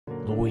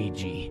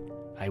Luigi,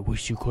 I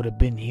wish you could have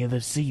been here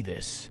to see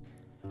this.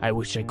 I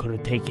wish I could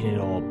have taken it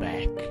all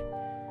back.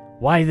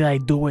 Why did I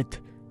do it?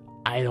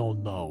 I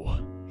don't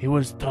know. It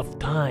was tough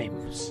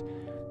times.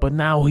 But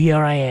now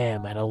here I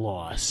am at a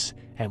loss,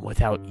 and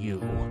without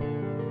you.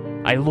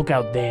 I look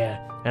out there,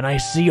 and I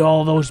see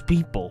all those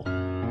people,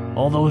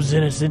 all those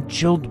innocent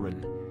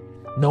children,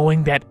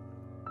 knowing that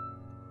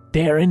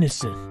they're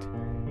innocent.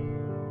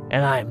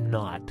 And I'm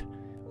not.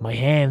 My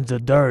hands are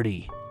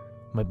dirty.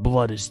 My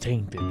blood is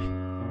tainted.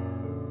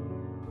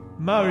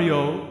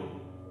 Mario,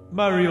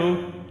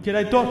 can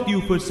I talk to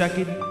you for a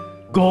second?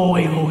 Go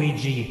away,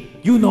 Luigi.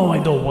 You know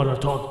I don't want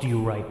to talk to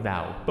you right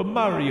now. But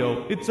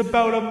Mario, it's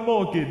about a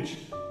mortgage.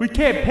 We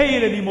can't pay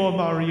it anymore,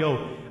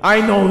 Mario. I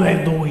know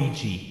that,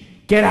 Luigi.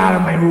 Get out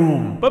of my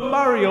room. But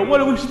Mario,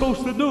 what are we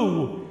supposed to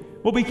do?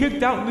 We'll be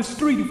kicked out in the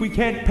street if we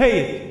can't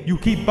pay it. You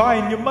keep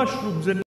buying your mushrooms and